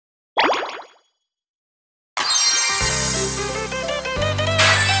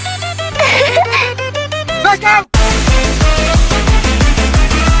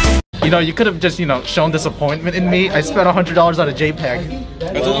You know, you could have just, shown disappointment in me. I spent $100 on a JPEG.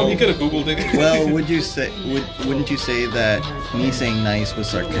 I told him he could have Googled it. Well, wouldn't you say that me saying nice was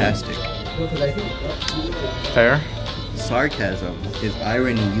sarcastic? Fair. Sarcasm is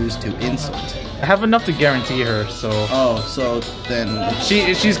irony used to insult. I have enough to guarantee her, so... Oh, so then...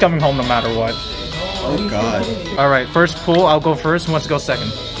 She's coming home no matter what. Oh, God. Alright, first pool, I'll go first. Who wants to go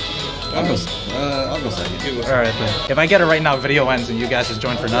second? I'll go second. Alright then. If I get it right now, video ends and you guys just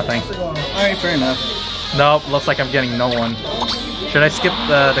join for nothing. Alright, fair enough. Nope, looks like I'm getting no one. Should I skip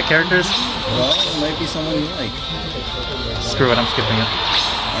the characters? Well, it might be someone you like. Screw it, I'm skipping it.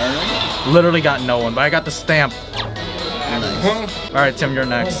 Alright. Literally got no one, but I got the stamp. Nice. Alright, Tim, you're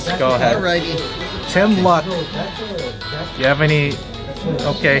next. Go ahead. Alrighty. Tim Luck. You have any...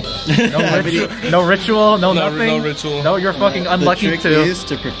 Okay. No ritual, no nothing? No ritual. No, you're fucking unlucky the trick too. is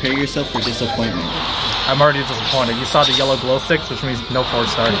to prepare yourself for disappointment. I'm already disappointed. You saw the yellow glow sticks, which means no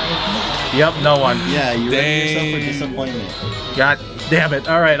 4-star. Yep, no one. Yeah, you ready yourself for disappointment. God damn it.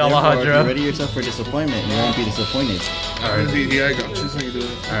 Alright, Alejandro. If you ready yourself for disappointment, you won't be disappointed. Alright, here I got you. So you do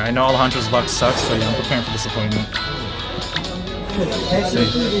it. Alright, I know Alejandro's luck sucks, so yeah, I'm preparing for disappointment. Let's see.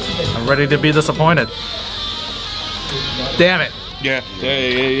 I'm ready to be disappointed. Damn it. Yeah.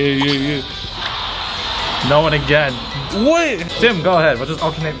 No one again. What? Tim, go ahead. We'll just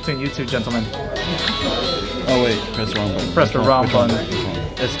alternate between you two gentlemen. Oh wait, press the wrong button. Press the wrong button.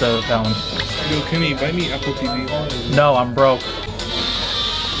 It's that one. Yo, Kenny, buy me Apple TV. No, I'm broke.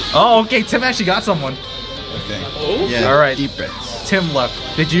 Oh, okay. Tim actually got someone. Okay. Oh? Yeah. All right. Deep breaths. Tim luck.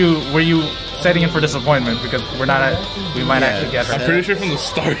 Were you setting in for disappointment? Because we might actually get her. I'm pretty sure from the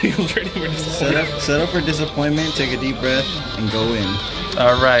start he was ready for disappointment. Set up for disappointment. Take a deep breath and go in.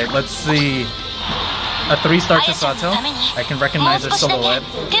 All right. Let's see. A 3-star Chisato. I can recognize her silhouette.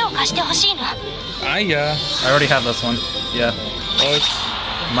 Ah, yeah. I already have this one. Yeah. Oh,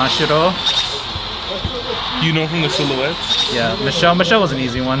 Mashiro. you know from the silhouette? Yeah. Michelle. Michelle was an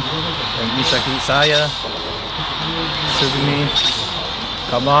easy one. And Misaki Saya. Sugumi.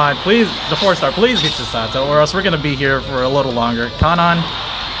 Come on, please. The 4-star. Please get Chisato, or else we're gonna be here for a little longer. Kanan.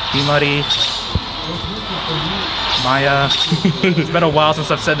 Himari. Maya. It's been a while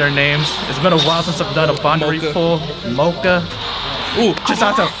since I've said their names. It's been a while since I've done a Bandori pull. Mocha. Ooh,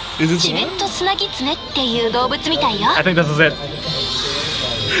 Chisato. Is this the one? I think this is it.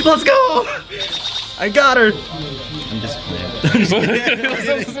 Let's go! I got her! I'm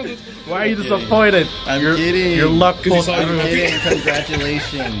disappointed. Why are you disappointed? I'm kidding. Your luck pulled I'm through. Kidding.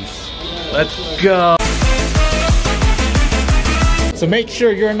 Congratulations. Let's go! So make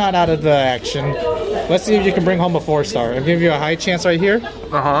sure you're not out of the action. Let's see if you can bring home a 4-star. I'll give you a high chance right here.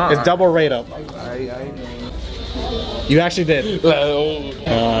 It's double rate up. You actually did. Girl.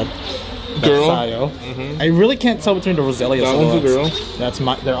 Sayo. I really can't tell between the Roselia. That one's a girl.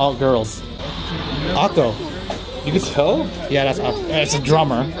 They're all girls. Akko. You can tell? Yeah, that's Akko. It's a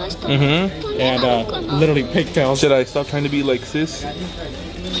drummer. And literally pigtails. Should I stop trying to be like sis?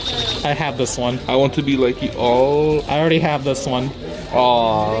 I have this one. I want to be like you all. I already have this one.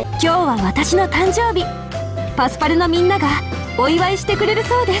 Aww. 今日は私の誕生日。パスパルのみんながお祝いしてくれる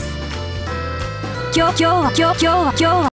そうです。今日は